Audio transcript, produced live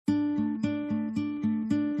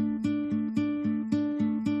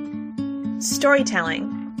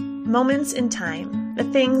Storytelling. Moments in time, the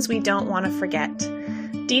things we don't want to forget.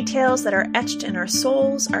 Details that are etched in our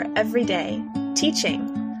souls are every day.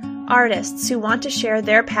 Teaching. Artists who want to share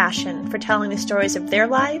their passion for telling the stories of their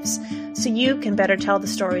lives so you can better tell the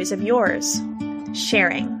stories of yours.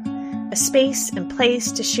 Sharing. A space and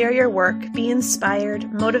place to share your work, be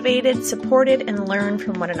inspired, motivated, supported, and learn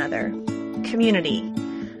from one another. Community.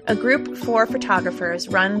 A group for photographers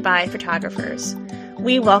run by photographers.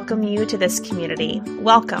 We welcome you to this community.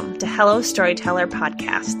 Welcome to Hello Storyteller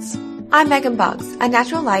Podcasts. I'm Megan Boggs, a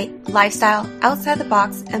natural light, lifestyle,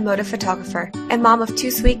 outside-the-box, and motive photographer, and mom of two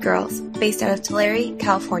sweet girls based out of Tulare,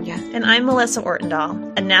 California. And I'm Melissa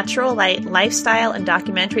Ortendahl, a natural light, lifestyle, and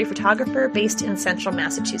documentary photographer based in central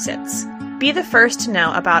Massachusetts. Be the first to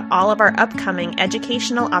know about all of our upcoming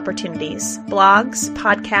educational opportunities, blogs,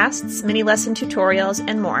 podcasts, mini lesson tutorials,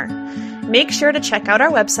 and more. Make sure to check out our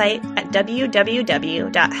website at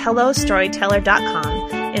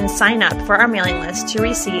www.hellostoryteller.com and sign up for our mailing list to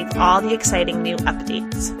receive all the exciting new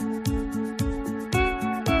updates.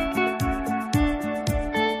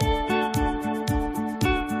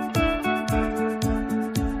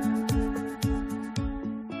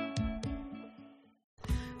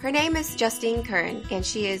 Her name is Justine Curran, and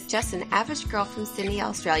she is just an average girl from Sydney,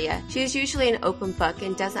 Australia. She is usually an open book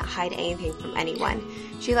and doesn't hide anything from anyone.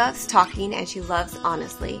 She loves talking and she loves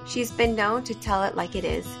honestly. She's been known to tell it like it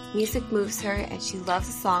is. Music moves her and she loves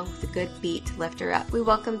a song with a good beat to lift her up. We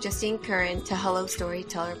welcome Justine Curran to Hello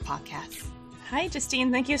Storyteller Podcast. Hi,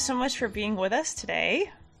 Justine. Thank you so much for being with us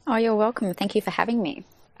today. Oh, you're welcome. Thank you for having me.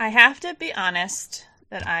 I have to be honest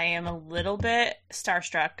that I am a little bit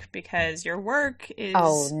starstruck because your work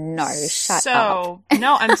is No,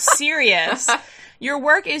 I'm serious. Your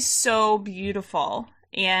work is so beautiful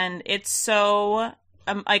and it's so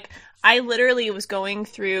I literally was going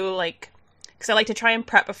through because I like to try and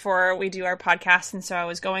prep before we do our podcast, and so I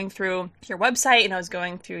was going through your website and I was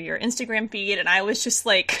going through your Instagram feed, and I was just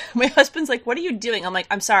like, my husband's like, what are you doing? I'm like,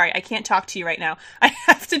 I'm sorry, I can't talk to you right now. I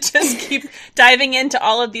have to just keep diving into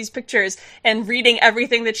all of these pictures and reading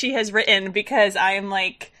everything that she has written because I am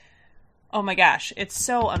like, oh my gosh, it's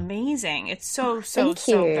so amazing. It's so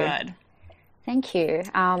good. Thank you.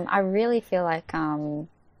 I really feel like I'm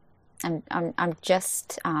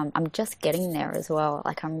just getting there as well.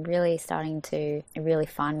 Like I'm really starting to really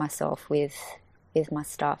find myself with my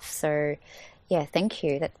stuff. So yeah, thank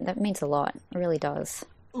you. That means a lot. It really does.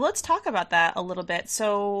 Let's talk about that a little bit.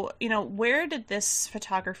 So, where did this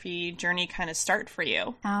photography journey kind of start for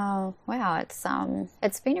you? Oh, wow. It's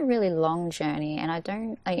been a really long journey, and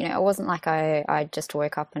it wasn't like I just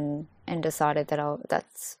woke up and decided that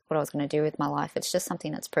that's what I was going to do with my life. It's just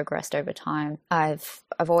something that's progressed over time. I've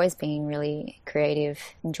always been really creative,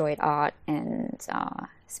 enjoyed art, and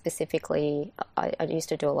specifically, I used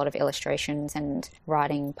to do a lot of illustrations and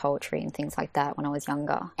writing poetry and things like that when I was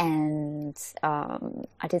younger. And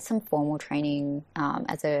I did some formal training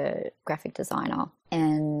as a graphic designer.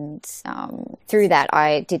 And through that,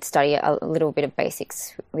 I did study a little bit of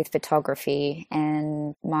basics with photography.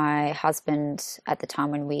 And my husband, at the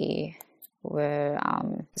time when we were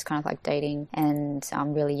was kind of like dating and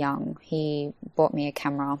really young, he bought me a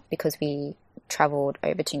camera because we traveled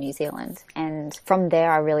over to New Zealand, and from there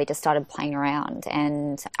I really just started playing around,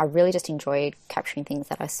 and I really just enjoyed capturing things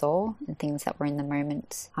that I saw and things that were in the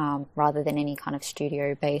moment, rather than any kind of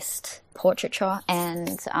studio based portraiture.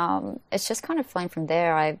 And it's just kind of flown from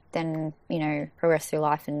there. I then progressed through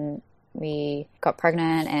life, and we got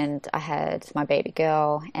pregnant and I had my baby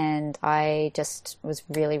girl, and I just was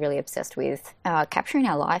really, really obsessed with capturing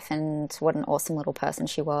our life and what an awesome little person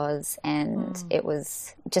she was. And it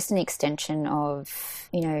was just an extension of,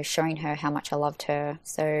 showing her how much I loved her.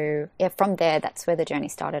 So yeah, from there, that's where the journey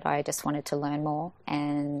started. I just wanted to learn more,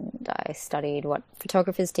 and I studied what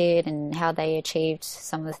photographers did and how they achieved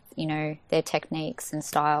some of their techniques and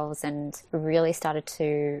styles, and really started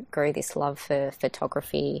to grow this love for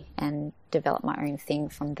photography and develop my own thing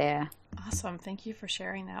from there. Awesome. Thank you for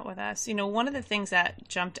sharing that with us. One of the things that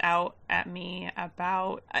jumped out at me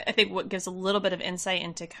about, I think what gives a little bit of insight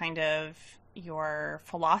into kind of your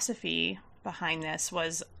philosophy behind this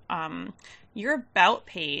was your about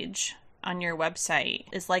page on your website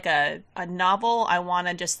is like a novel I want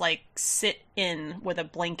to just sit in with a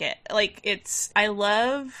blanket. I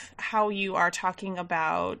love how you are talking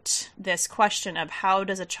about this question of how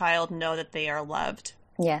does a child know that they are loved?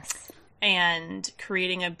 Yes. And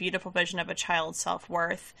creating a beautiful vision of a child's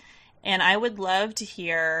self-worth. And I would love to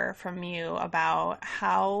hear from you about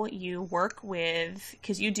how you work with,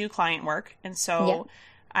 because you do client work, and so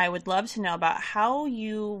I would love to know about how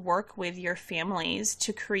you work with your families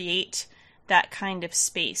to create that kind of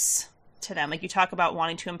space to them? Like, you talk about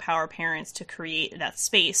wanting to empower parents to create that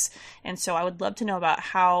space. And so I would love to know about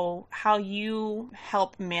how you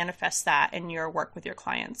help manifest that in your work with your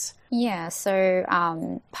clients. Yeah, so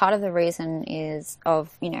part of the reason is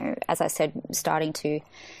of, as I said, starting to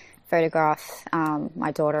photograph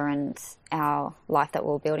my daughter and our life that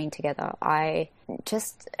we were building together. I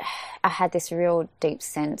had this real deep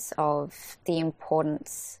sense of the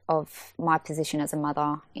importance of my position as a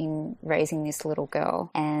mother in raising this little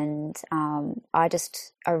girl, and I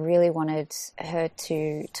really wanted her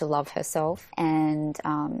to love herself and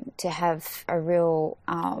to have a real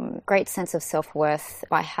great sense of self-worth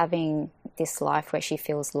by having this life where she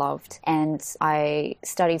feels loved. And I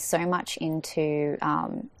studied so much into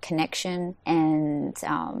connection and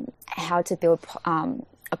how to build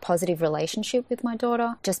a positive relationship with my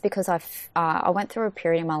daughter, just because I went through a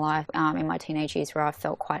period in my life in my teenage years where I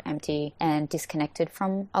felt quite empty and disconnected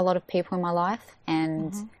from a lot of people in my life,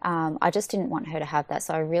 and I just didn't want her to have that.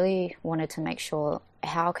 So I really wanted to make sure,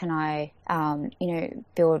 how can I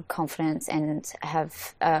build confidence and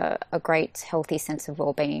have a great healthy sense of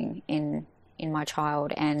well-being in my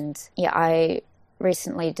child. And I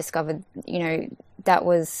recently discovered that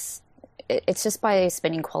was, it's just by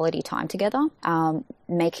spending quality time together,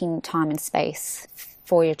 making time and space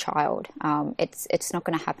for your child. It's not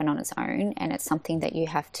going to happen on its own, and it's something that you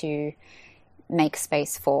have to make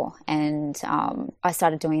space for. And I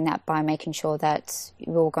started doing that by making sure that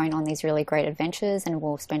we were going on these really great adventures and we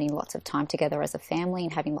were spending lots of time together as a family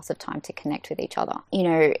and having lots of time to connect with each other.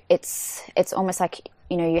 It's almost like,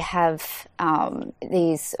 you have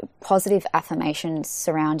these positive affirmations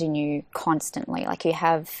surrounding you constantly. Like, you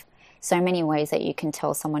have so many ways that you can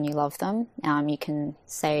tell someone you love them. You can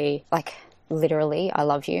say, like, literally, I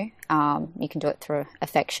love you. You can do it through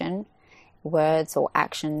affection, words or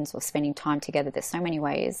actions, or spending time together. There's so many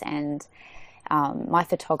ways. And my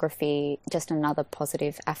photography, just another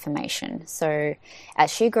positive affirmation. So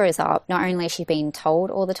as she grows up, not only is she being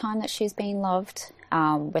told all the time that she's being loved,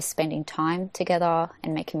 we're spending time together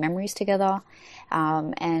and making memories together.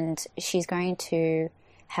 And she's going to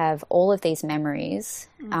have all of these memories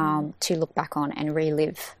to look back on and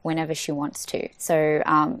relive whenever she wants to.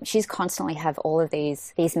 So she's constantly have all of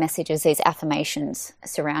these messages, these affirmations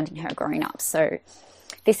surrounding her growing up. So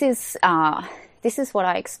this is what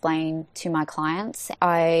I explain to my clients.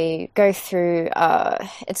 I go through,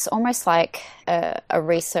 it's almost like a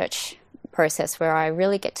research process where I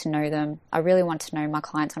really get to know them. I really want to know my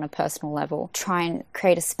clients on a personal level, try and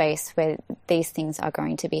create a space where these things are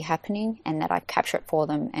going to be happening and that I capture it for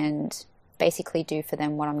them and basically do for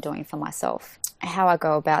them what I'm doing for myself. How I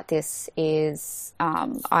go about this is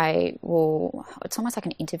it's almost like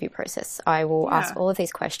an interview process. I will ask all of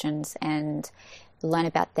these questions and learn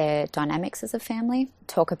about their dynamics as a family,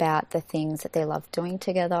 talk about the things that they love doing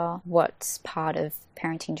together, what's part of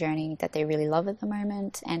parenting journey that they really love at the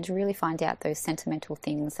moment, and really find out those sentimental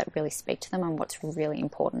things that really speak to them and what's really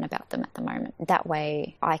important about them at the moment. That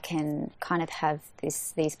way I can kind of have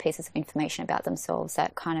these pieces of information about themselves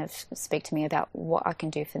that kind of speak to me about what I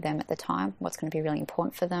can do for them at the time, what's going to be really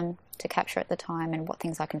important for them to capture at the time, and what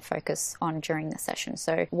things I can focus on during the session.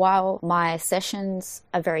 So while my sessions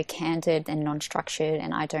are very candid and non-structured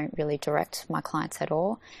and I don't really direct my clients at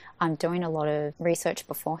all, I'm doing a lot of research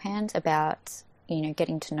beforehand about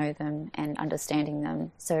getting to know them and understanding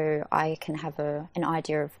them, so I can have an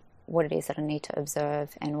idea of what it is that I need to observe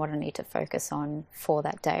and what I need to focus on for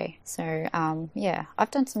that day. So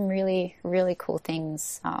I've done some really, really cool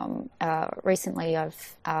things. Recently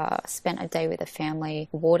I've spent a day with a family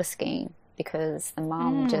water skiing, because the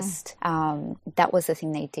mum just, that was the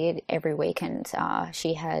thing they did every weekend.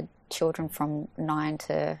 She had children from 9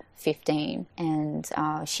 to 15, and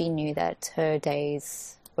she knew that her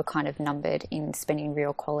days were kind of numbered in spending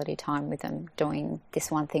real quality time with them, doing this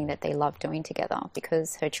one thing that they love doing together,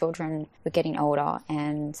 because her children were getting older,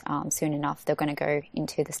 and soon enough they're going to go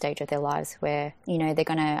into the stage of their lives where they're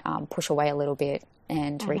going to push away a little bit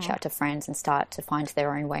and reach out to friends and start to find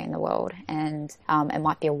their own way in the world. And it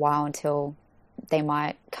might be a while until they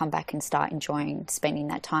might come back and start enjoying spending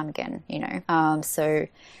that time again, so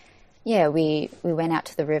we went out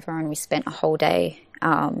to the river and we spent a whole day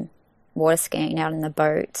water skiing out in the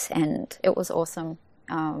boat, and it was awesome.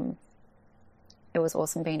 It was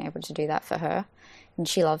awesome being able to do that for her, and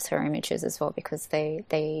she loves her images as well, because they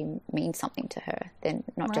mean something to her. They're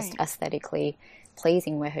not just aesthetically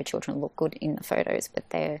pleasing where her children look good in the photos, but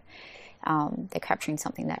they're capturing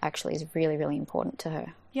something that actually is really, really important to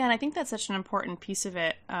her. Yeah, and I think that's such an important piece of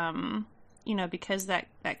it, because that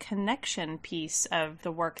connection piece of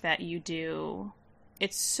the work that you do,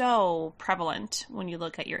 it's so prevalent when you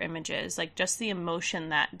look at your images, like just the emotion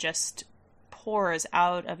that just pours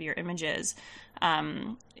out of your images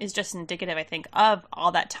is just indicative, I think, of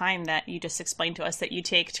all that time that you just explained to us that you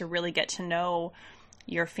take to really get to know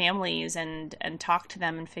your families and talk to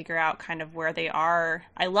them and figure out kind of where they are.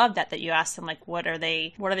 I love that you ask them, like, what are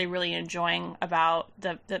they really enjoying about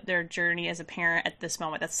their journey as a parent at this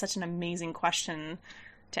moment. That's such an amazing question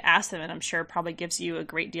to ask them, and I'm sure probably gives you a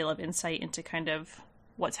great deal of insight into kind of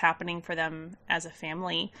what's happening for them as a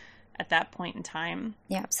family at that point in time.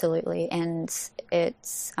 Yeah, absolutely. And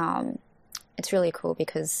it's really cool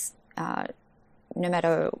because no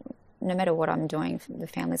matter what I'm doing for the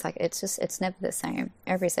families, like it's never the same.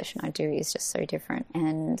 Every session I do is just so different.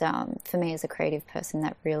 And for me as a creative person,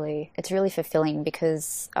 it's really fulfilling,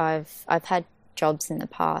 because I've had jobs in the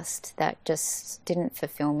past that just didn't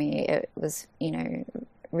fulfill me. It was,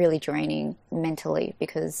 really draining mentally,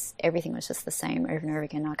 because everything was just the same over and over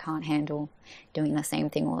again. I can't handle doing the same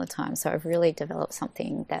thing all the time. So I've really developed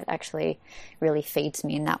something that actually really feeds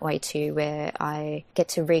me in that way too, where I get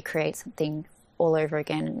to recreate something all over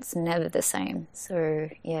again, and it's never the same. So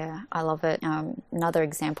yeah, I love it. Another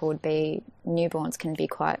example would be newborns can be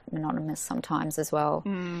quite monotonous sometimes as well.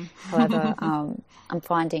 However, I'm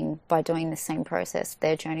finding by doing the same process,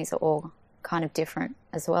 their journeys are all kind of different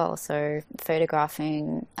as well. So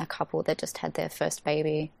photographing a couple that just had their first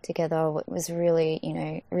baby together was really,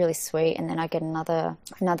 really sweet. And then I get another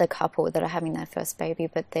couple that are having their first baby,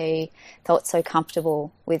 but they felt so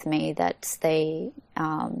comfortable with me that they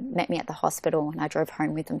met me at the hospital, and I drove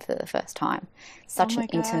home with them for the first time. Such an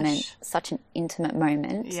intimate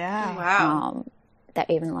moment. Yeah. Wow. That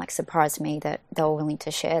even surprised me that they were willing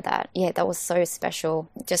to share that. Yeah, that was so special.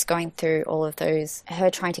 Just going through all of those, her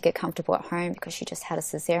trying to get comfortable at home because she just had a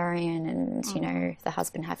cesarean, and the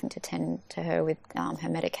husband having to tend to her with her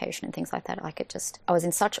medication and things like that. I was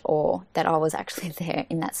in such awe that I was actually there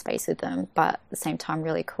in that space with them, but at the same time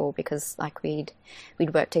really cool, because we'd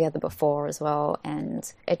worked together before as well,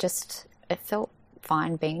 and it felt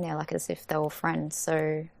fine being there, as if they were friends.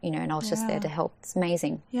 So, and I was just there to help. It's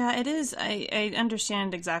amazing. Yeah, it is. I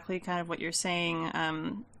understand exactly kind of what you're saying.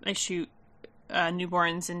 I shoot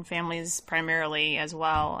newborns and families primarily as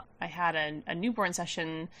well. I had a newborn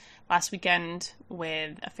session last weekend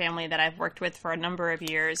with a family that I've worked with for a number of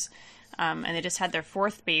years. And they just had their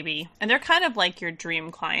fourth baby, and they're kind of like your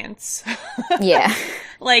dream clients. Yeah.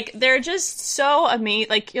 They're just so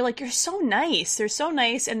amazing. You're so nice. They're so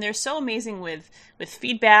nice, and they're so amazing with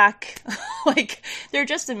feedback. They're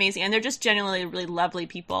just amazing, and they're just genuinely really lovely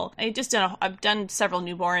people. I've done several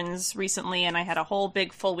newborns recently, and I had a whole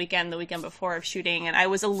big full weekend the weekend before of shooting, and I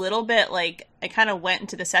was a little bit I kind of went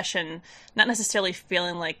into the session not necessarily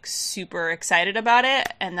feeling super excited about it,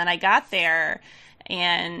 and then I got there,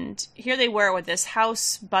 and here they were with this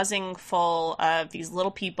house buzzing full of these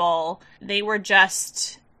little people. They were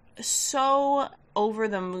just so over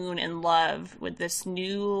the moon in love with this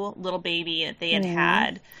new little baby that they had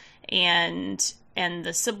had. And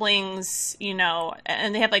the siblings,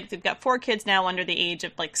 and they have they've got 4 kids now under the age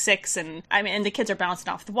of 6. And and the kids are bouncing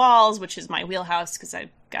off the walls, which is my wheelhouse because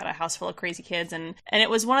I've got a house full of crazy kids. And it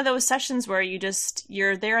was one of those sessions where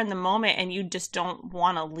you're there in the moment and you just don't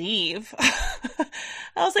want to leave.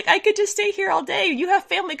 I was like, I could just stay here all day. You have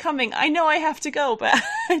family coming. I know I have to go, but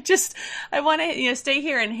I want to, stay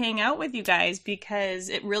here and hang out with you guys, because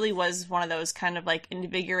it really was one of those kind of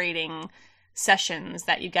invigorating sessions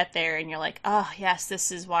that you get there and you're like, oh yes,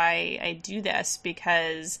 this is why I do this,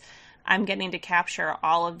 because I'm getting to capture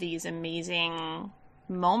all of these amazing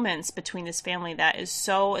moments between this family that is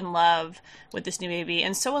so in love with this new baby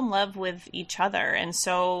and so in love with each other, and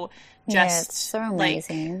so it's so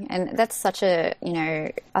amazing. And that's such a,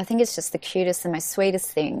 I think it's just the cutest, the most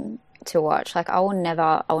sweetest thing to watch. I will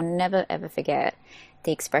never ever forget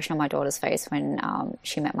the expression on my daughter's face when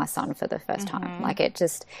she met my son for the first time.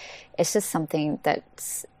 It's just something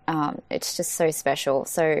that's, it's just so special.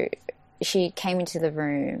 So she came into the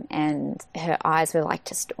room and her eyes were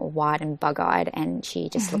just wide and bug-eyed, and she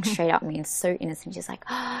just looked straight at me and so innocent. She's like,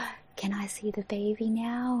 oh, can I see the baby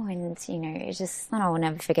now? And, it's just, I will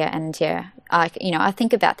never forget. And yeah, I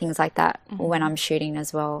think about things like that when I'm shooting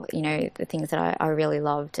as well, the things that I really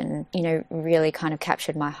loved and, really kind of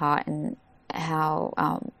captured my heart, and how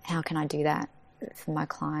can I do that for my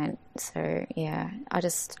client? So yeah,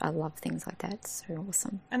 I love things like that. It's so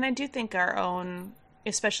awesome. And I do think our own,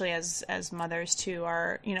 especially as mothers too,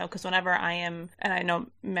 are, because whenever I am, and I know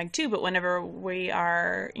Meg too, but whenever we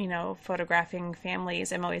are, photographing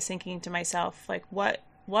families, I'm always thinking to myself, what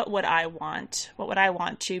what would I want? What would I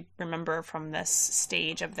want to remember from this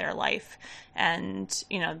stage of their life? And,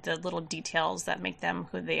 you know, the little details that make them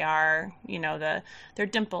who they are, you know, their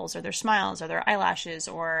dimples or their smiles or their eyelashes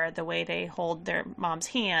or the way they hold their mom's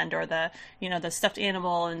hand or the, you know, the stuffed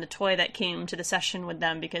animal and the toy that came to the session with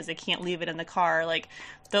them because they can't leave it in the car. Like,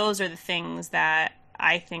 those are the things that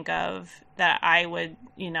I think of that I would,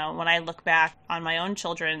 you know, when I look back on my own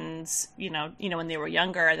children's, you know, when they were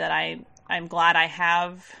younger, that I'm glad I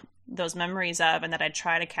have those memories of and that I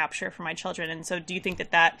try to capture for my children. And so do you think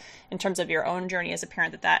that in terms of your own journey as a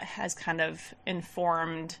parent, that has kind of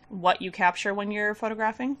informed what you capture when you're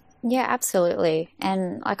photographing? Yeah, absolutely.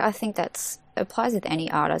 And like, I think that's applies with any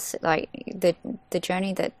artist, like the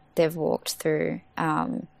journey that they've walked through,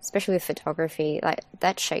 especially with photography, like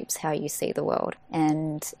that shapes how you see the world.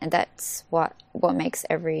 And that's what makes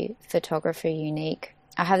every photographer unique.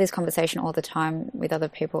 I have this conversation all the time with other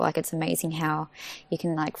people. Like, it's amazing how you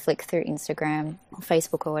can like flick through Instagram or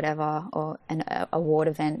Facebook or whatever, or an award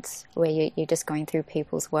event where you're just going through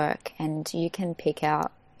people's work and you can pick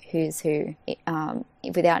out who's who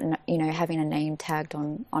without, you know, having a name tagged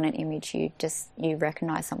on an image. You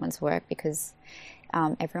recognize someone's work because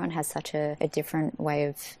everyone has such a different way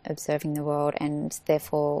of observing the world, and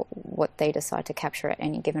therefore what they decide to capture at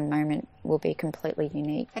any given moment will be completely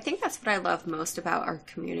unique. I think that's what I love most about our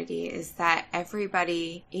community is that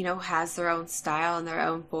everybody, you know, has their own style and their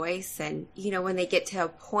own voice. And, you know, when they get to a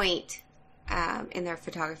point in their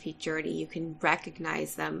photography journey, you can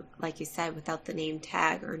recognize them, like you said, without the name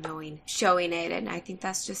tag or showing it. And I think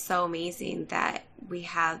that's just so amazing that we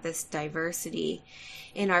have this diversity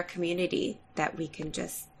in our community that we can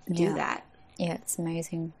just do that. Yeah, it's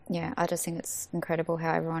amazing. Yeah, I just think it's incredible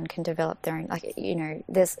how everyone can develop their own, like, you know,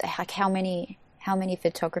 there's like how many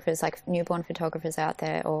photographers, like newborn photographers out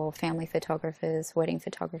there, or family photographers, wedding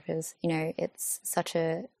photographers. You know, it's such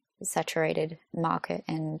a saturated market,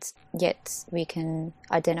 and yet we can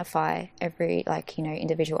identify every, like, you know,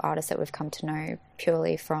 individual artist that we've come to know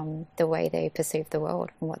purely from the way they perceive the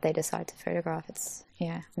world and what they decide to photograph. It's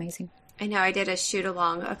amazing. I know I did a shoot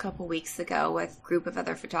along a couple weeks ago with a group of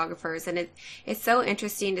other photographers, and it's so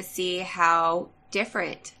interesting to see how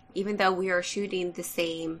different, even though we are shooting the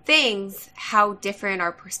same things, how different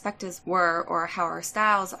our perspectives were, or how our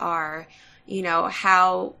styles are, you know,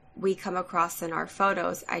 how we come across in our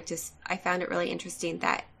photos. I found it really interesting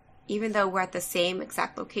that even though we're at the same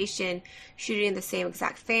exact location, shooting the same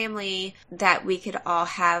exact family, that we could all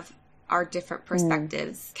have our different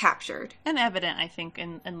perspectives captured. And evident, I think,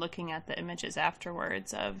 in looking at the images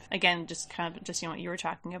afterwards of, again, just kind of just, you know, what you were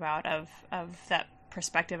talking about of that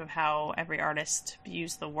perspective of how every artist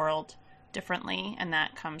views the world differently, and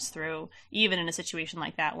that comes through even in a situation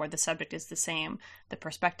like that where the subject is the same, the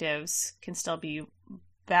perspectives can still be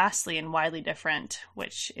vastly and widely different,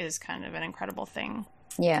 which is kind of an incredible thing.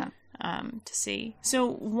 Yeah. To see. So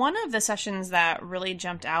one of the sessions that really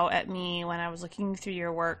jumped out at me when I was looking through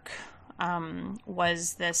your work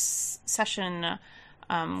was this session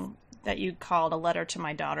that you called A Letter to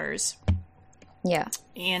My Daughters. Yeah.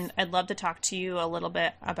 And I'd love to talk to you a little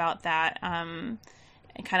bit about that, and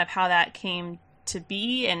kind of how that came to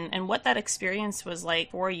be, and what that experience was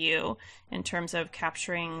like for you in terms of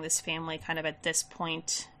capturing this family kind of at this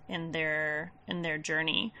point in their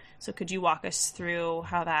journey. So could you walk us through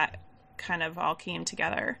how that kind of all came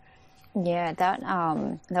together? Yeah, that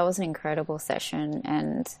was an incredible session,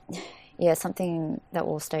 and something that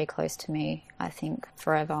will stay close to me, I think,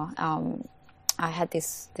 forever. I had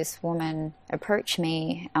this woman approach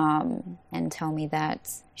me and tell me that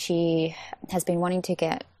she has been wanting to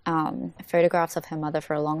get photographs of her mother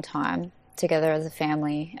for a long time together as a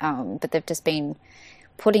family, but they've just been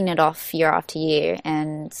putting it off year after year,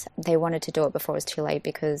 and they wanted to do it before it was too late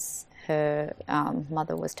because her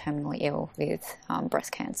mother was terminally ill with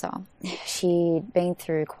breast cancer. She'd been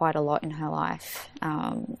through quite a lot in her life.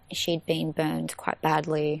 She'd been burned quite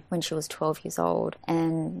badly when she was 12 years old,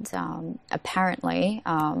 and apparently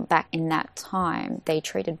back in that time they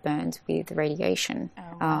treated burns with radiation.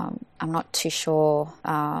 I'm not too sure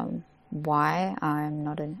why. I'm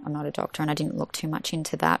not a doctor, and I didn't look too much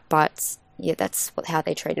into that, but yeah, that's how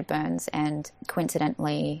they treated burns. And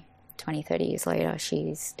coincidentally, 20-30 years later,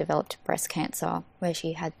 she's developed breast cancer, where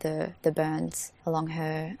she had the burns along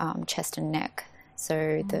her chest and neck.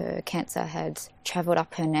 So the cancer had travelled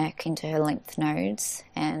up her neck into her lymph nodes,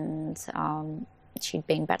 and she'd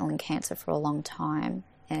been battling cancer for a long time,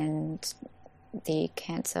 and the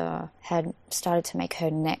cancer had started to make her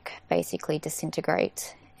neck basically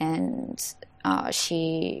disintegrate. And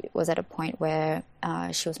she was at a point where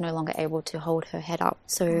she was no longer able to hold her head up.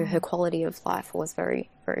 So her quality of life was very,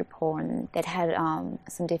 very poor. And they'd had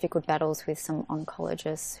some difficult battles with some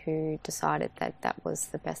oncologists who decided that that was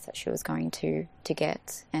the best that she was going to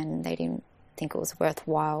get. And they didn't think it was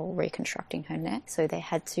worthwhile reconstructing her neck. So they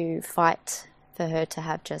had to fight for her to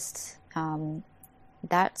have just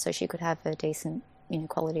that, so she could have a decent,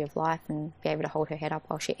 quality of life and be able to hold her head up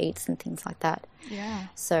while she eats and things like that. Yeah.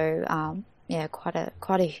 So quite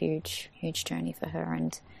a huge journey for her.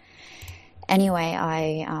 And anyway,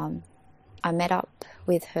 I met up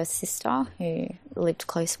with her sister who lived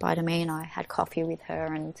close by to me, and I had coffee with her,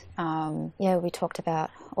 and we talked about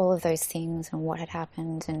all of those things and what had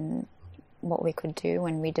happened and what we could do.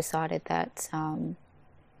 And we decided that how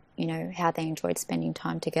they enjoyed spending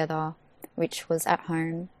time together, which was at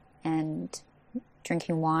home and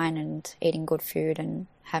drinking wine and eating good food and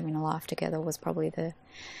having a laugh together, was probably the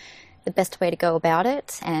best way to go about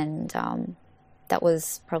it. And that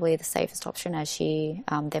was probably the safest option, as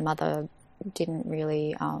their mother didn't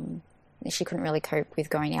really, she couldn't really cope with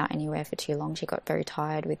going out anywhere for too long. She got very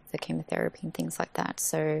tired with the chemotherapy and things like that.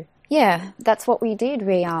 So yeah, that's what we did.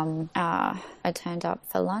 I turned up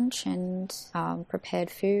for lunch and prepared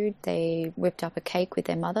food. They whipped up a cake with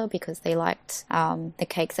their mother because they liked the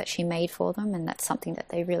cakes that she made for them, and that's something that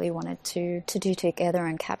they really wanted to do together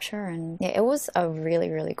and capture. And yeah, it was a really,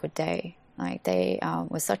 really good day. Like, they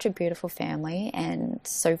were such a beautiful family and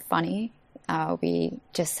so funny. We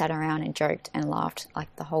just sat around and joked and laughed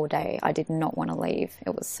like the whole day. I did not want to leave.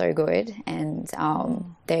 It was so good. And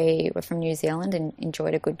they were from New Zealand and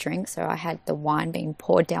enjoyed a good drink, so I had the wine being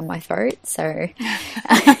poured down my throat. So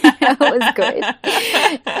it was good.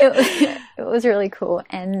 It was really cool.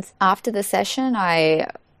 And after the session, I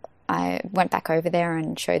went back over there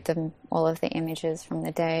and showed them all of the images from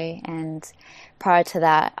the day. And prior to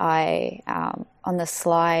that, I, on the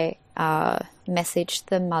sly, messaged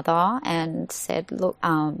the mother and said, look,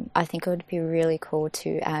 I think it would be really cool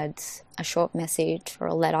to add a short message or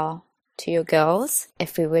a letter to your girls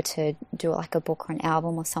if we were to do like a book or an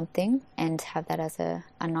album or something, and have that as a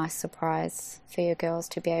nice surprise for your girls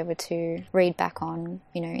to be able to read back on,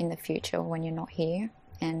 in the future when you're not here.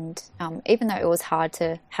 And even though it was hard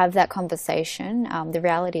to have that conversation, the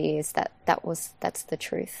reality is that's the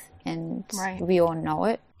truth. And right. We all know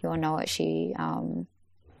it. You all know it. She,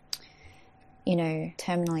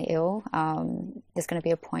 terminally ill. There's going to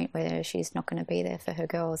be a point where she's not going to be there for her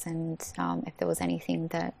girls. And if there was anything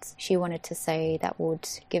that she wanted to say that would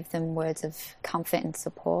give them words of comfort and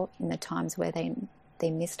support in the times where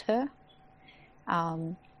they missed her,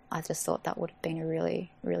 I just thought that would have been a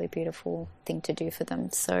really, really beautiful thing to do for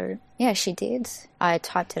them. So, yeah, she did. I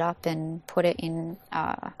typed it up and put it in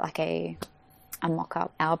like a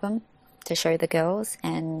mock-up album to show the girls.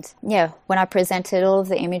 And, yeah, when I presented all of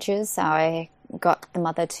the images, I got the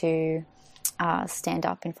mother to stand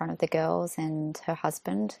up in front of the girls and her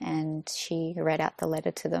husband, and she read out the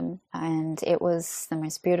letter to them. And it was the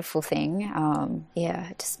most beautiful thing.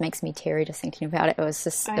 It just makes me teary just thinking about it. It was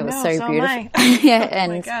just, it was so beautiful. Yeah,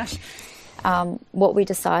 and oh my gosh. What we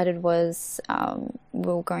decided was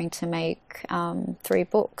we were going to make 3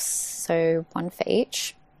 books, so one for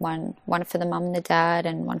each. One for the mum and the dad,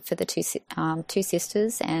 and one for the two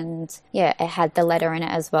sisters. And yeah, it had the letter in it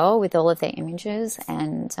as well with all of their images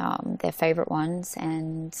and their favourite ones.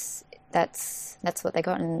 And that's what they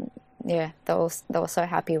got. And yeah, they were so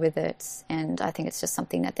happy with it. And I think it's just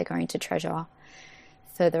something that they're going to treasure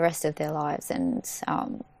for the rest of their lives. And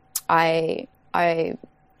I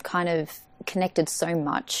kind of connected so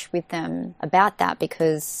much with them about that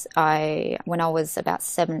because when I was about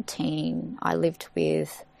 17, I lived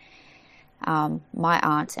with my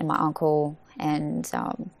aunt and my uncle and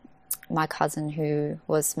my cousin, who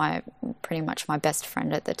was pretty much my best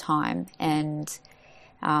friend at the time, and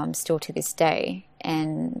still to this day.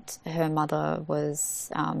 And her mother was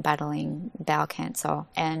battling bowel cancer,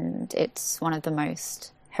 and it's one of the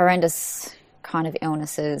most horrendous kind of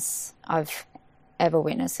illnesses I've ever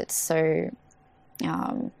witnessed. It's so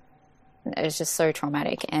it was just so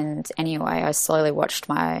traumatic. And anyway, I slowly watched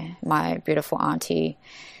my beautiful auntie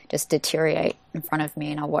just deteriorate in front of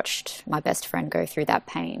me, and I watched my best friend go through that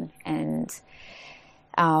pain. And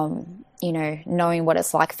knowing what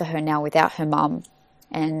it's like for her now without her mum,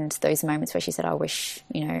 and those moments where she said, I wish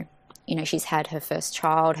she's had her first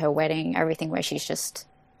child, her wedding, everything, where she's just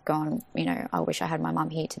gone, I wish I had my mum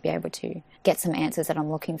here to be able to get some answers that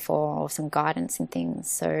I'm looking for, or some guidance and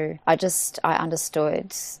things. So I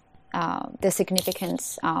understood the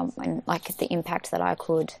significance and like the impact that I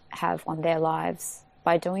could have on their lives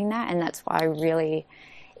by doing that. And that's why I really,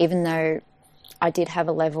 even though I did have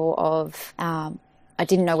a level of, I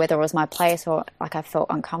didn't know whether it was my place or like I felt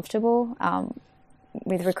uncomfortable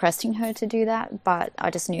with requesting her to do that, but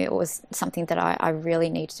I just knew it was something that I really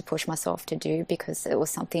needed to push myself to do because it was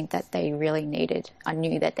something that they really needed. I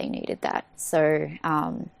knew that they needed that. So,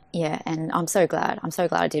 yeah, and I'm so glad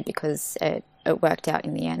I did because it worked out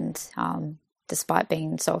in the end, despite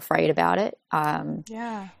being so afraid about it.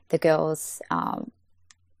 The girls,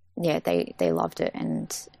 they loved it,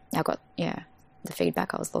 and I got, the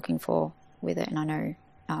feedback I was looking for with it, and I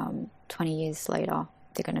know 20 years later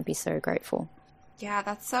they're going to be so grateful. Yeah,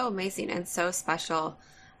 that's so amazing and so special.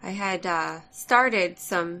 I had started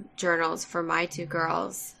some journals for my two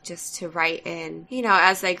girls just to write in,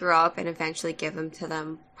 as they grow up, and eventually give them to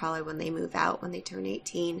them probably when they move out, when they turn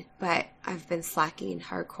 18. But I've been slacking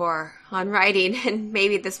hardcore on writing, and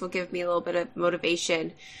maybe this will give me a little bit of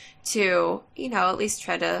motivation to, at least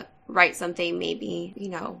try to write something maybe,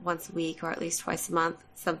 once a week or at least twice a month,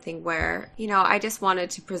 something where, I just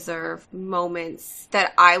wanted to preserve moments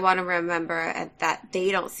that I want to remember and that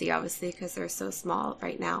they don't see, obviously, because they're so small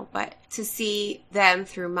right now, but to see them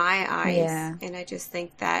through my eyes. Yeah. And I just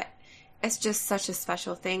think that it's just such a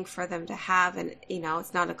special thing for them to have. And,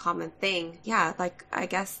 it's not a common thing. Yeah, like, I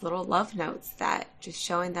guess little love notes that just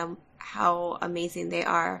showing them how amazing they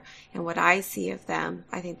are and what I see of them.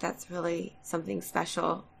 I think that's really something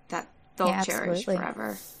special that they'll cherish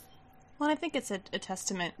forever. Well, I think it's a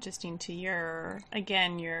testament, Justine, to your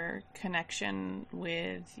connection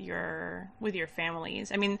with your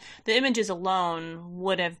families. I mean, the images alone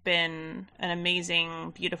would have been an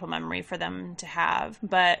amazing, beautiful memory for them to have.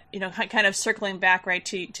 But, kind of circling back right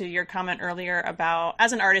to your comment earlier about,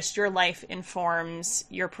 as an artist, your life informs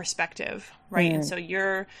your perspective, right? And so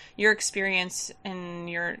your experience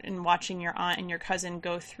in watching your aunt and your cousin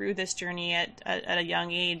go through this journey at a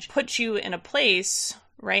young age puts you in a place.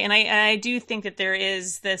 Right. And I do think that there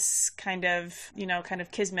is this kind of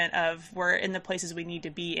kismet of we're in the places we need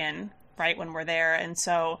to be in, right, when we're there. And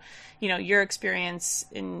so, your experience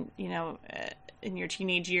in your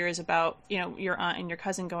teenage years about, your aunt and your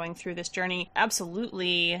cousin going through this journey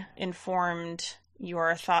absolutely informed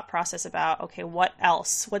your thought process about, okay, what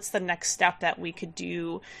else? What's the next step that we could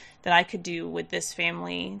do, that I could do with this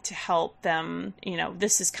family to help them?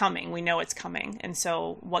 This is coming. We know it's coming. And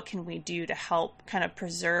so what can we do to help kind of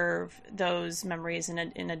preserve those memories in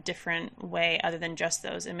a different way other than just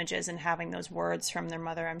those images? And having those words from their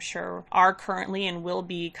mother, I'm sure, are currently and will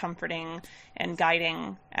be comforting and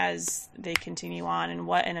guiding as they continue on. And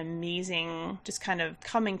what an amazing just kind of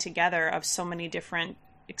coming together of so many different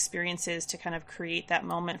experiences to kind of create that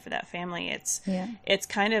moment for that family. It's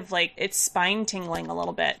kind of like, it's spine tingling a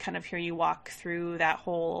little bit, kind of hear you walk through that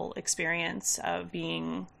whole experience of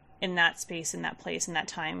being in that space, in that place, in that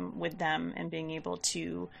time with them, and being able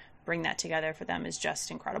to bring that together for them is just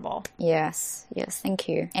incredible. Yes, thank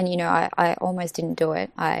you. And I almost didn't do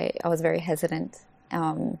it. I was very hesitant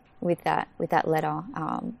with that letter.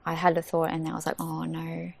 I had a thought, and then I was like, oh no,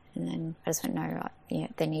 and then I just went, no,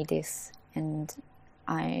 they need this, and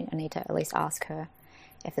I need to at least ask her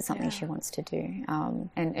if it's something she wants to do.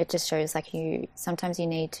 And it just shows like sometimes you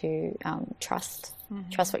need to trust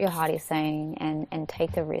what your heart is saying, and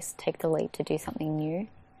take the risk, take the leap to do something new,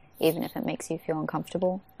 even if it makes you feel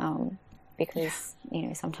uncomfortable. Because,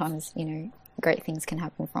 sometimes, great things can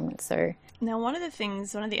happen from it. So now one of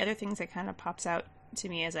the other things that kind of pops out to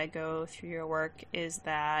me as I go through your work is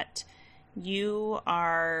that you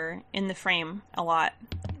are in the frame a lot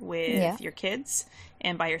with your kids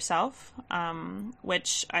and by yourself,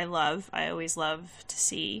 which I love. I always love to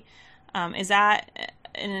see. Is that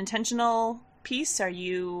an intentional piece? Are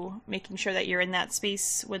you making sure that you're in that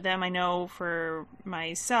space with them? I know for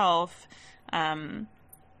myself,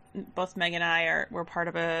 both Meg and I we're part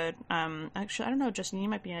of a, actually, I don't know, Justin, you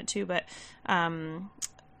might be in it too, but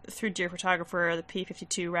through Dear Photographer, the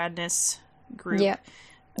P52 Radness group,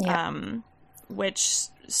 which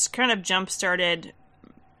kind of jump-started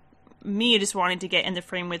me just wanting to get in the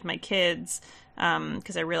frame with my kids,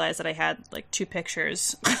 because I realized that I had like 2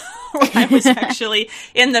 pictures where I was actually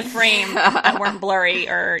in the frame that weren't blurry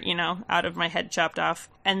or, out of my head chopped off.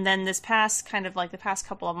 And then the past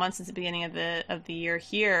couple of months since the beginning of the year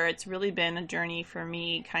here, it's really been a journey for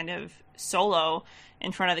me kind of solo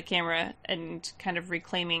in front of the camera and kind of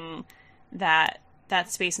reclaiming that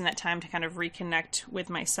space and that time to kind of reconnect with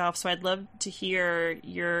myself. So I'd love to hear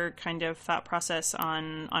your kind of thought process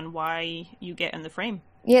on why you get in the frame.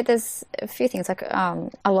 Yeah, there's a few things. Like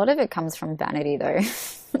a lot of it comes from vanity, though.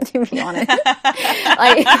 to be honest.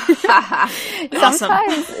 Like,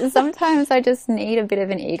 sometimes I just need a bit of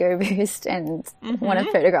an ego boost and want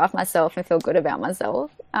to photograph myself and feel good about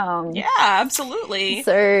myself. Yeah, absolutely.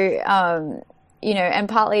 So, you know, and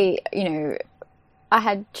partly, you know, I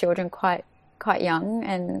had children quite young,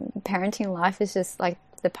 and parenting life is just like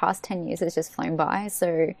the past 10 years has just flown by.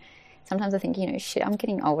 So sometimes I think, you know, shit, I'm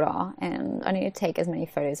getting older and I need to take as many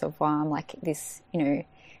photos of while I'm like this, you know,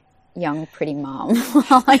 young, pretty mom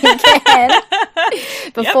while I can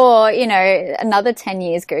before, you know, another 10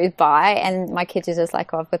 years goes by and my kids are just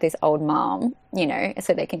like, oh, I've got this old mom, you know,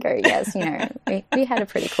 so they can go, yes, you know, we had a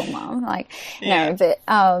pretty cool mom. Like, no, but,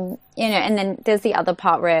 you know, and then there's the other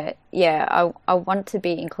part where, I want to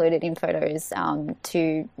be included in photos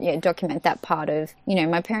to document that part of, you know,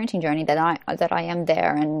 my parenting journey that I am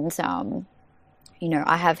there. And, you know,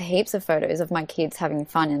 I have heaps of photos of my kids having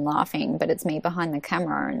fun and laughing, but it's me behind the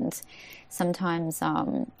camera. And sometimes,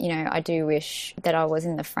 you know, I do wish that I was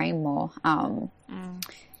in the frame more. And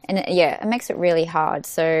it makes it really hard.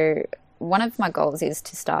 So one of my goals is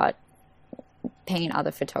to start paying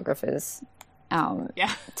other photographers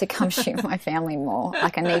to come shoot my family more.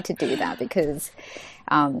 Like, I need to do that because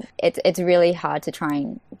it's really hard to try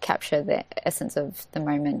and capture the essence of the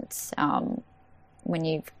moment when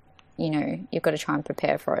you've got to try and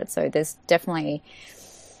prepare for it. So there's definitely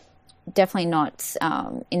not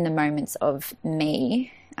in the moments of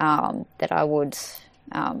me that I would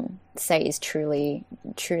say is truly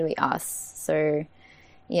us. So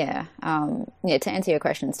to answer your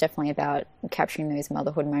question, it's definitely about capturing those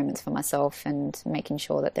motherhood moments for myself and making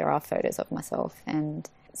sure that there are photos of myself and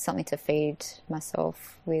something to feed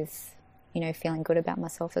myself with, you know, feeling good about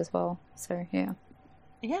myself as well. So yeah.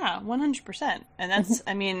 Yeah, 100%. And that's,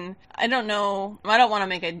 I mean, I don't know, I don't want to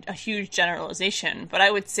make a huge generalization, but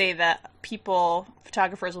I would say that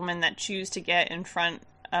photographers, women that choose to get in front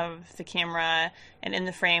of the camera and in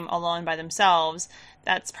the frame alone by themselves,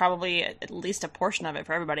 that's probably at least a portion of it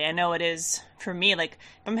for everybody. I know it is for me. Like,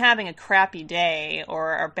 if I'm having a crappy day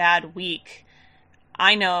or a bad week,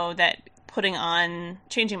 I know that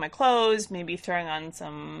changing my clothes, maybe throwing on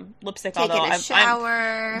some lipstick, taking a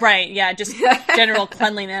shower. Just general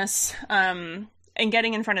cleanliness, and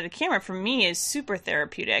getting in front of the camera for me is super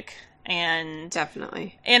therapeutic. And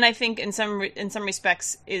definitely, and I think in some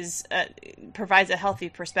respects provides a healthy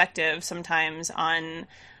perspective sometimes on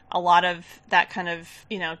a lot of that kind of,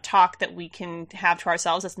 you know, talk that we can have to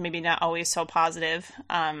ourselves that's maybe not always so positive.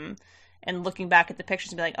 And looking back at the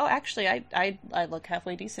pictures and be like, oh, actually, I look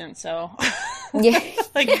halfway decent, so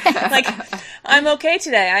like I'm okay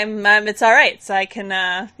today. I'm it's all right. So I can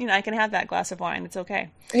I can have that glass of wine. It's okay.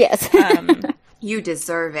 Yes. You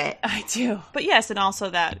deserve it. I do. But yes, and also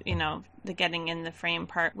that, you know, the getting in the frame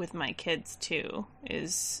part with my kids too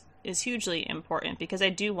is hugely important, because I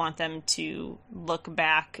do want them to look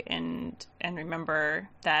back and remember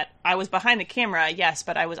that I was behind the camera, yes,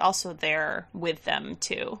 but I was also there with them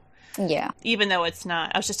too. Yeah. Even though it's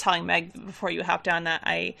not, I was just telling Meg before you hopped on that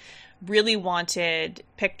I really wanted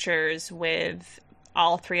pictures with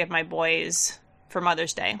all three of my boys for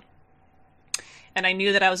Mother's Day. And I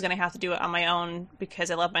knew that I was going to have to do it on my own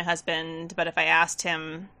because I love my husband, but if I asked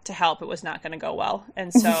him to help, it was not going to go well.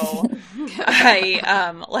 And so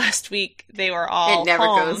last week they were all It never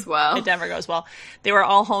home. goes well. It never goes well. They were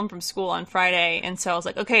all home from school on Friday. And so I was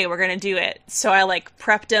like, okay, we're going to do it. So I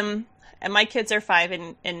prepped them. And my kids are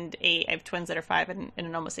 5 and 8. I have twins that are 5 and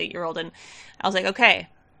an almost 8-year-old. And I was like, okay,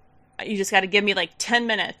 you just got to give me 10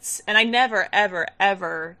 minutes. And I never, ever,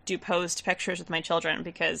 ever do post pictures with my children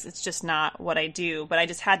because it's just not what I do. But I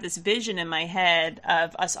just had this vision in my head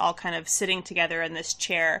of us all kind of sitting together in this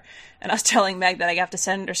chair. And I was telling Meg that I have to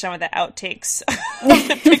send her some of the outtakes of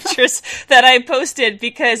the pictures that I posted,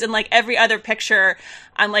 because in every other picture,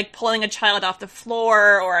 I'm pulling a child off the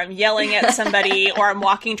floor, or I'm yelling at somebody, or I'm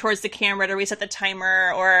walking towards the camera to reset the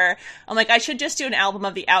timer, or I'm I should just do an album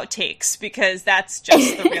of the outtakes, because that's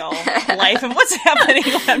just the real life of what's happening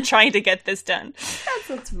when I'm trying to get this done. That's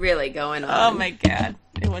what's really going on. Oh my God.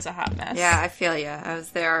 It was a hot mess. Yeah, I feel you. I was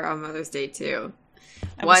there on Mother's Day too.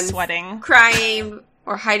 I was sweating. Crying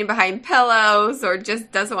or hiding behind pillows, or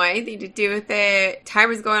just doesn't want anything to do with it.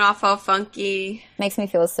 Timer's going off all funky. Makes me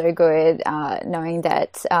feel so good knowing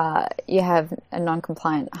that you have a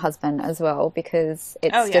non-compliant husband as well, because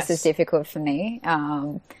it's just as difficult for me.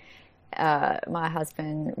 My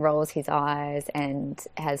husband rolls his eyes and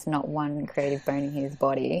has not one creative bone in his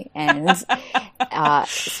body, and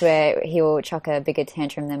swear he will chuck a bigger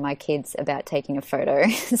tantrum than my kids about taking a photo.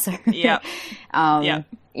 So yeah.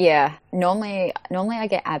 Normally I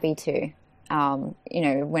get Abby too.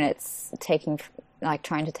 When it's taking like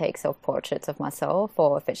trying to take self-portraits of myself,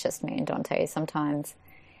 or if it's just me and Dante, sometimes,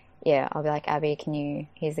 yeah, I'll be like, Abby,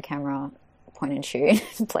 here's the camera, point and shoot,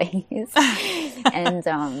 please.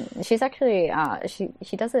 And she's actually,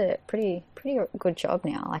 she does a pretty good job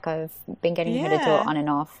now. Like I've been getting her to do it on and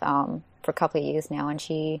off for a couple of years now, and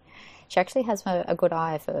she actually has a good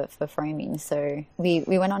eye for framing. So we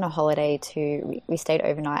went on a holiday we stayed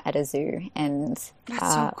overnight at a zoo, and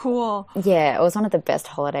that's so cool. Yeah, it was one of the best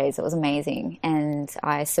holidays. It was amazing. And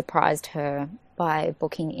I surprised her by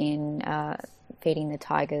booking in feeding the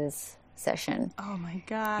tigers session. Oh my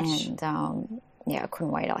gosh. And yeah, I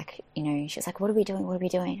couldn't wait. Like, you know, she was like, what are we doing?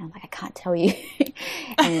 I'm like, I can't tell you.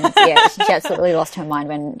 And yeah, she absolutely lost her mind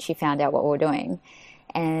when she found out what we were doing.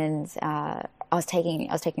 And I was taking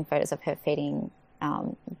photos of her feeding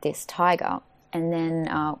this tiger. And then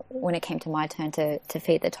when it came to my turn to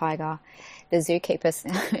feed the tiger, the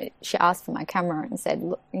zookeeper, she asked for my camera and said,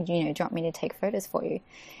 look, you know, do you want me to take photos for you?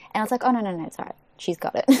 And I was like, oh, no, it's all right. She's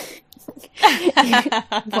got it.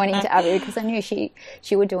 Pointing to Abby, because I knew she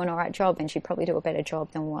would do an all right job, and she'd probably do a better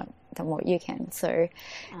job than what you can. So,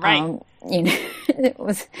 right. You know, it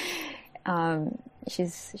was,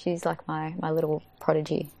 she's like my little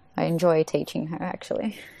prodigy. I enjoy teaching her,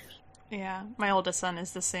 actually. Yeah, my oldest son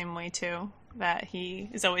is the same way too, that he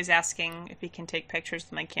is always asking if he can take pictures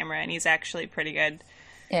with my camera, and he's actually pretty good.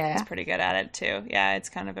 Yeah. He's pretty good at it too. Yeah, it's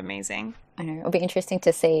kind of amazing. I know. It'll be interesting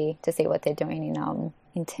to see what they're doing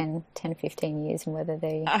in 10, 15 years, and whether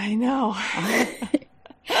they... I know.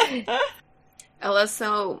 Ella's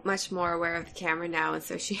so much more aware of the camera now, and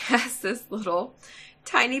so she has this little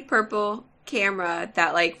tiny purple camera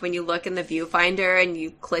that, like, when you look in the viewfinder and you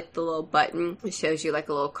click the little button, it shows you like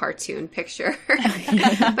a little cartoon picture.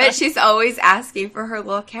 But she's always asking for her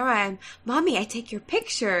little camera, and Mommy, I take your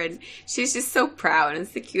picture, and she's just so proud, and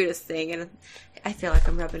it's the cutest thing, and I feel like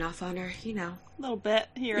I'm rubbing off on her, you know. A little bit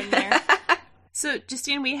here and there. So,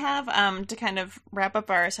 Justine, we have, to kind of wrap up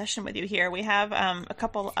our session with you here, we have a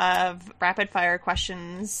couple of rapid-fire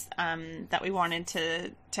questions that we wanted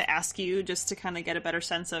to ask you, just to kind of get a better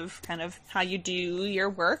sense of kind of how you do your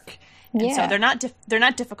work. And so they're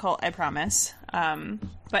not difficult, I promise,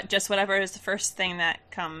 but just whatever is the first thing that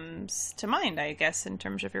comes to mind, I guess, in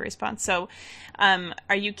terms of your response. So,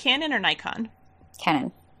 are you Canon or Nikon?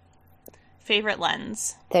 Canon. Favorite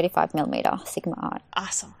lens? 35mm Sigma Art.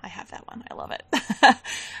 Awesome. I have that one. I love it.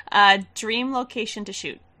 Dream location to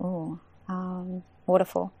shoot? Ooh,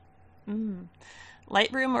 waterfall.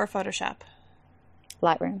 Lightroom or Photoshop?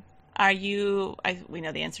 Lightroom. Are you, we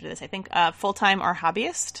know the answer to this, I think, full-time or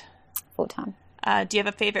hobbyist? Full-time. Do you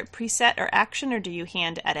have a favorite preset or action, or do you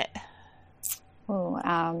hand edit?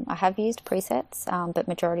 I have used presets, but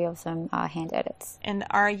majority of them are hand edits. And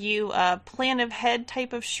are you a plan ahead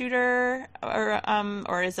type of shooter,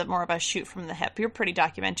 or is it more of a shoot from the hip? You're pretty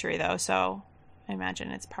documentary though, so I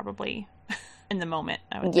imagine it's probably in the moment.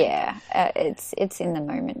 I would think. Yeah, it's in the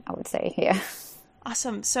moment, I would say. Yeah.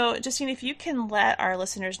 Awesome. So, Justine, if you can let our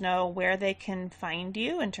listeners know where they can find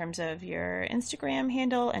you in terms of your Instagram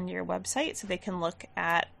handle and your website, so they can look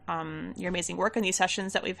at your amazing work in these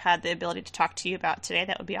sessions that we've had the ability to talk to you about today,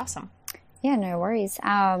 that would be awesome. Yeah, no worries.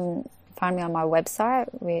 Find me on my website,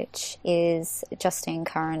 which is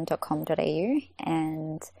justinecurran.com.au,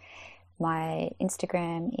 and my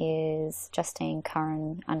Instagram is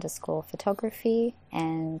JustineCurran_photography,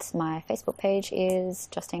 and my Facebook page is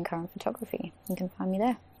Justine Curran Photography. You can find me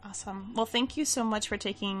there. Awesome. Well, thank you so much for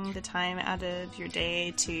taking the time out of your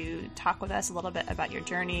day to talk with us a little bit about your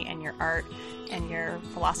journey and your art and your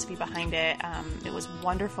philosophy behind it. It was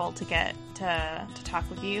wonderful to get to talk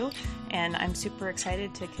with you, and I'm super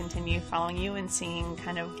excited to continue following you and seeing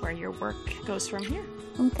kind of where your work goes from here.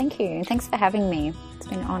 Well, thank you. Thanks for having me. It's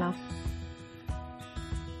been an honor.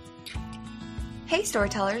 Hey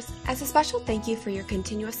Storytellers! As a special thank you for your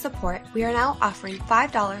continuous support, we are now offering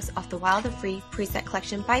 $5 off the Wild and Free preset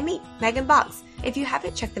collection by me, Megan Boggs. If you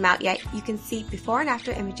haven't checked them out yet, you can see before and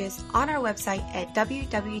after images on our website at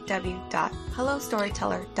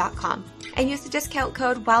www.hellostoryteller.com and use the discount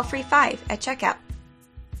code WildFree5 at checkout.